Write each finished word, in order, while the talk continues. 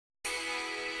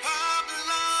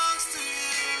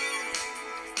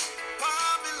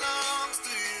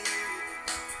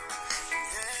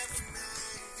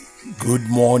Good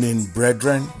morning,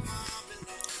 brethren.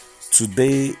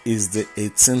 Today is the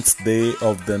 18th day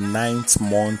of the 9th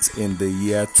month in the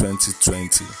year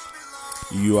 2020.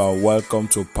 You are welcome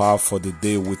to Power for the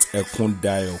Day with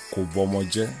Ekundayo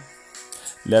Kobomoje.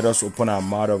 Let us open our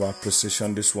mouth of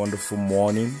appreciation this wonderful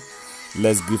morning.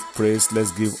 Let's give praise,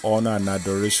 let's give honor and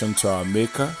adoration to our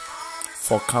Maker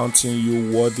for counting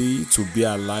you worthy to be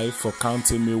alive, for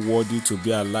counting me worthy to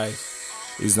be alive.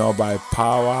 It's not by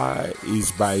power,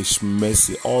 it's by His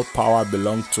mercy. All power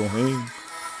belongs to Him.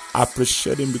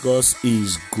 Appreciate Him because He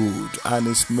is good and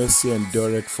His mercy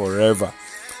endureth forever.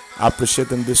 Appreciate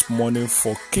Him this morning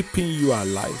for keeping you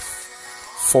alive,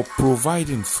 for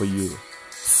providing for you,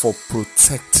 for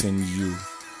protecting you.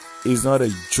 It's not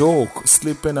a joke.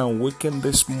 Sleeping and waking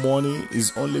this morning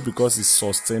is only because He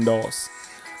sustained us.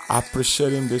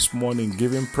 Appreciate Him this morning.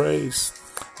 Give Him praise.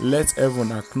 Let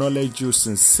everyone acknowledge you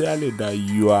sincerely that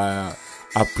you are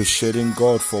appreciating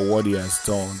God for what He has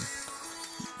done.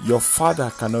 Your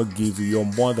father cannot give you, your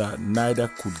mother neither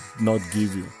could not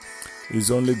give you.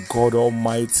 It's only God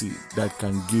Almighty that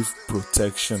can give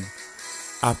protection.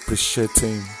 Appreciate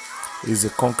Him. He's the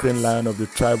conquering lion of the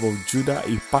tribe of Judah.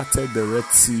 He parted the Red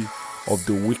Sea of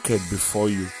the wicked before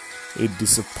you. He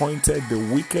disappointed the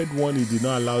wicked one. He did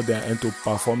not allow their end to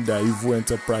perform their evil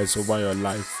enterprise over your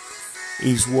life.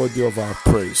 He is worthy of our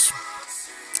praise.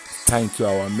 Thank you,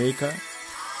 our Maker,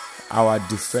 our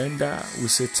Defender. We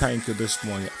say thank you this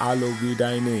morning. Hallowed be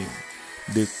Thy name,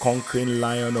 the conquering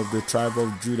lion of the tribe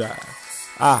of Judah.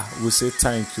 We say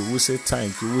thank you. We say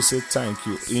thank you. We say thank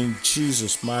you. In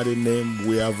Jesus' mighty name,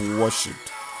 we have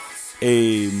worshipped.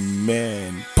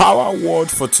 Amen. Power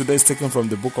word for today is taken from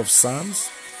the book of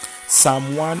Psalms,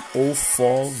 Psalm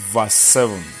 104, verse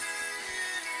 7.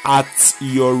 At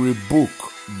your rebuke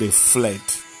they fled.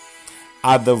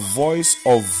 At the voice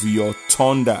of your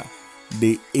thunder,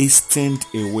 they hastened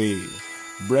away.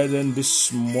 Brethren,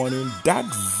 this morning, that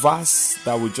verse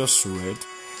that we just read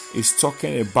is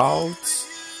talking about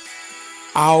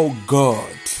how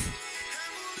God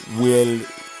will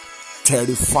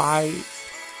terrify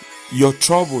your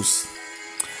troubles.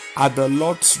 At the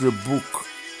Lord's rebuke,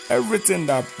 everything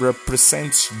that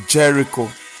represents Jericho,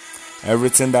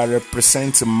 everything that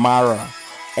represents Mara,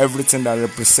 everything that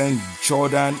represents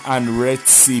Jordan and Red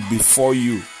Sea before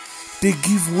you, they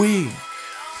give way.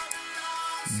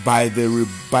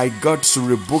 By God's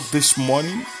rebuke this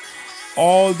morning,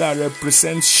 all that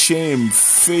represents shame,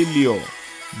 failure,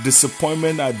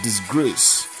 disappointment and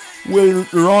disgrace will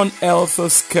run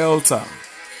helter-skelter.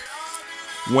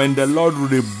 When the Lord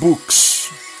rebukes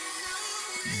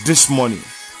this morning,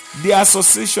 the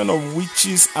association of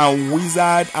witches and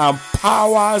wizards and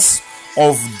powers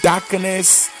of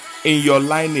darkness in your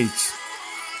lineage,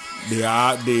 they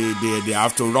have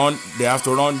to run, they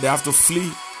have to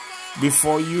flee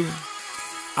before you.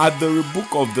 At the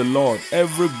rebuke of the Lord,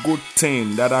 every good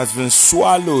thing that has been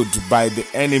swallowed by the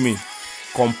enemy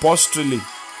compulsorily,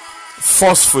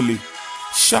 forcefully,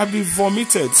 shall be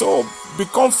vomited. So be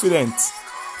confident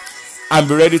and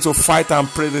be ready to fight and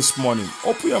pray this morning.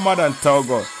 Open your mouth and tell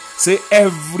God. Say,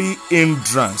 every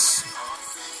hindrance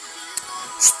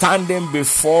standing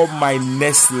before my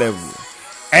next level,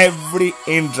 every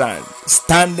hindrance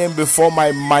standing before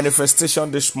my manifestation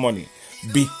this morning,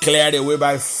 be cleared away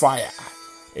by fire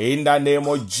in the name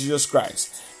of Jesus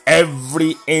Christ.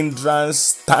 Every hindrance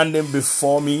standing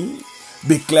before me,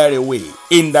 be cleared away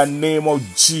in the name of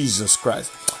Jesus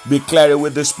Christ. Be cleared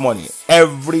away this morning.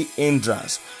 Every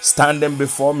hindrance standing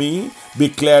before me, be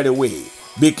cleared away.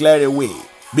 Be cleared away.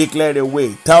 Be cleared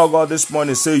away. Tell God this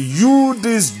morning, say, you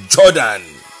this Jordan,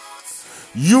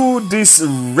 you this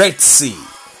Red Sea,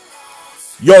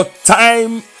 your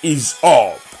time is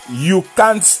up. You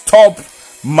can't stop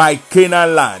my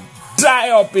Canaan land.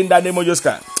 Dry up in the name of Jesus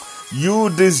Christ. You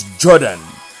this Jordan,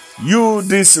 you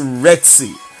this Red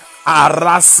Sea,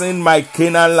 harassing my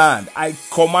Canaan land, I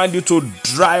command you to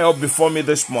dry up before me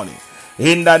this morning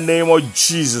in the name of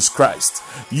Jesus Christ.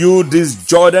 You this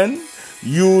Jordan,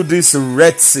 you this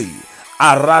Red Sea,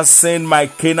 harassing my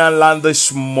Canaan land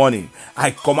this morning,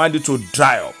 I command you to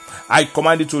dry up. I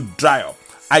command you to dry up.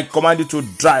 I command you to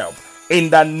dry up in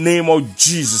the name of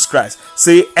Jesus Christ.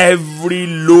 Say, every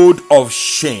load of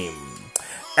shame,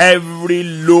 every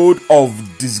load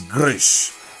of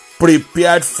disgrace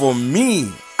prepared for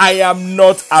me, I am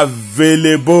not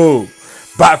available.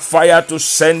 Backfire to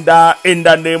sender in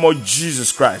the name of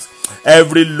Jesus Christ.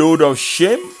 Every load of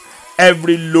shame,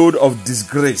 every load of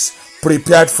disgrace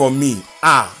prepared for me,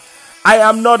 I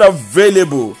am not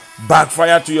available.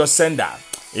 Backfire to your sender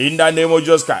in the name of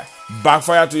Jesus Christ.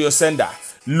 Backfire to your sender.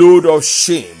 Load of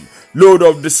shame, load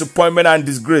of disappointment and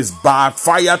disgrace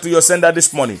backfire to your sender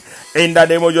this morning. In the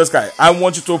name of Jesus Christ, I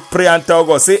want you to pray and tell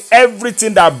God, say,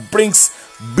 everything that brings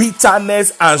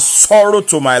bitterness and sorrow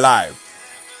to my life,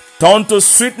 turn to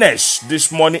sweetness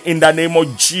this morning in the name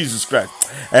of Jesus Christ.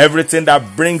 Everything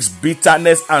that brings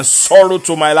bitterness and sorrow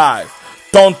to my life,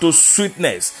 turn to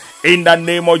sweetness in the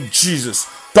name of Jesus.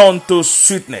 Turn to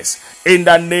sweetness in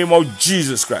the name of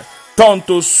Jesus Christ. Turn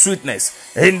to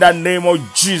sweetness in the name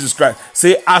of Jesus Christ.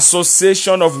 Say,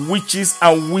 association of witches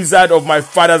and wizards of my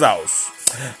father's house,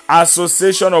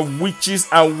 association of witches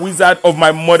and wizards of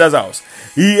my mother's house,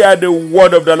 hear the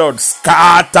word of the Lord.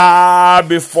 Scatter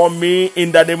before me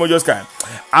in the name of Jesus Christ.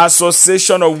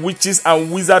 Association of witches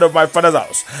and wizards of my father's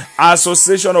house,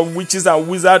 association of witches and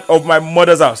wizards of my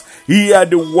mother's house, hear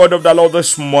the word of the Lord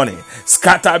this morning.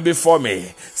 Scatter before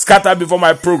me, scatter before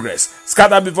my progress,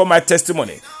 scatter before my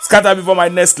testimony, scatter before my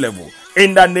next level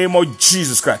in the name of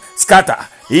Jesus Christ. Scatter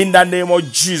in the name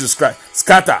of Jesus Christ.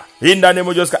 Scatter in the name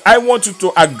of Jesus Christ. I want you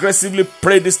to aggressively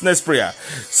pray this next prayer.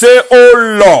 Say,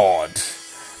 oh Lord,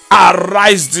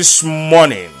 arise this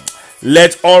morning.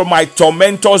 Let all my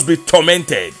tormentors be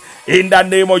tormented in the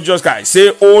name of Jesus Christ.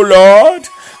 Say, oh Lord,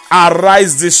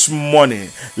 arise this morning.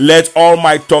 Let all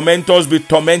my tormentors be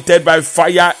tormented by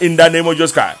fire in the name of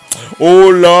Jesus Christ.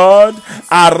 Oh Lord,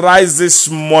 arise this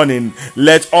morning.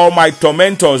 Let all my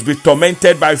tormentors be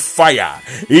tormented by fire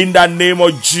in the name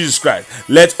of Jesus Christ.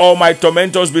 Let all my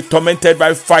tormentors be tormented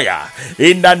by fire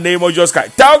in the name of Jesus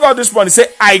Christ. Tell God this morning, say,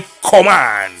 I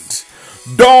command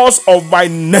doors of my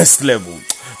next level,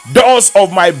 doors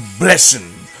of my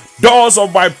blessing, doors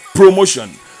of my promotion,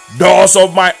 doors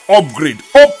of my upgrade,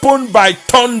 open by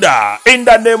thunder in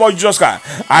the name of Jesus Christ.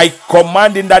 I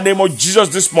command in the name of Jesus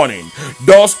this morning,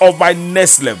 doors of my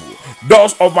next level,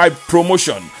 doors of my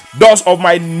promotion, doors of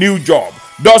my new job,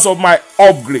 doors of my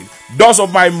upgrade, doors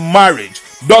of my marriage,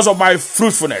 doors of my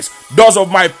fruitfulness, doors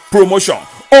of my promotion,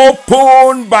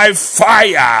 open by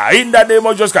fire in the name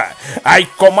of Jesus Christ. I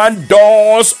command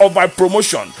doors of my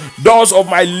promotion, doors of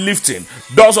my lifting,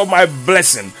 doors of my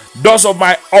blessing, doors of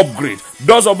my upgrade,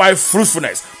 doors of my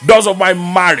fruitfulness, doors of my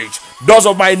marriage, doors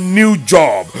of my new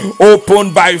job,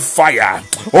 open by fire,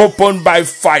 open by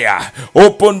fire,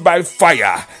 open by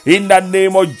fire in the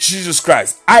name of Jesus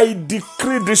Christ. I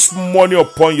decree this morning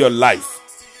upon your life,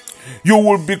 you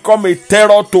will become a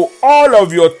terror to all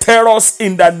of your terrors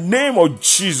in the name of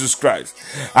Jesus Christ.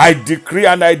 I decree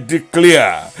and I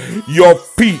declare your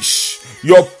peace,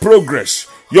 your progress,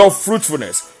 your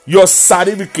fruitfulness, your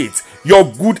certificate, your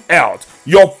good health,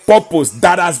 your purpose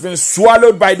that has been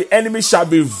swallowed by the enemy shall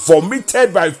be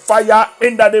vomited by fire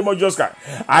in the name of Jesus Christ.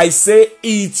 I say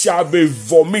it shall be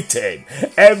vomited.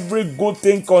 Every good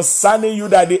thing concerning you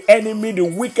that the enemy, the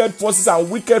wicked forces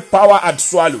and wicked power had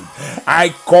swallowed,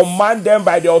 I command them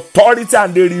by the authority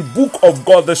and the rebuke of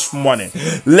God this morning.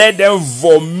 Let them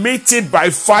vomit it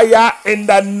by fire in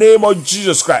the name of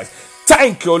Jesus Christ.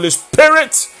 Thank you, Holy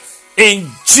Spirit. In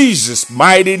Jesus'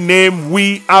 mighty name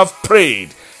we have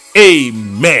prayed.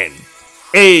 Amen.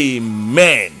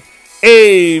 Amen.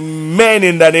 Amen.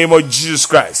 In the name of Jesus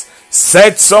Christ.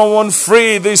 Set someone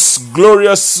free this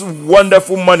glorious,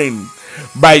 wonderful morning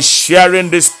by sharing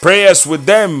these prayers with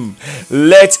them.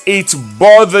 Let it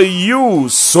bother you,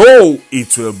 so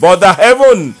it will bother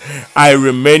heaven. I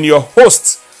remain your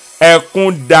host,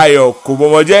 Ekundayo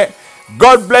Kubomoje.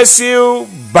 God bless you.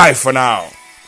 Bye for now.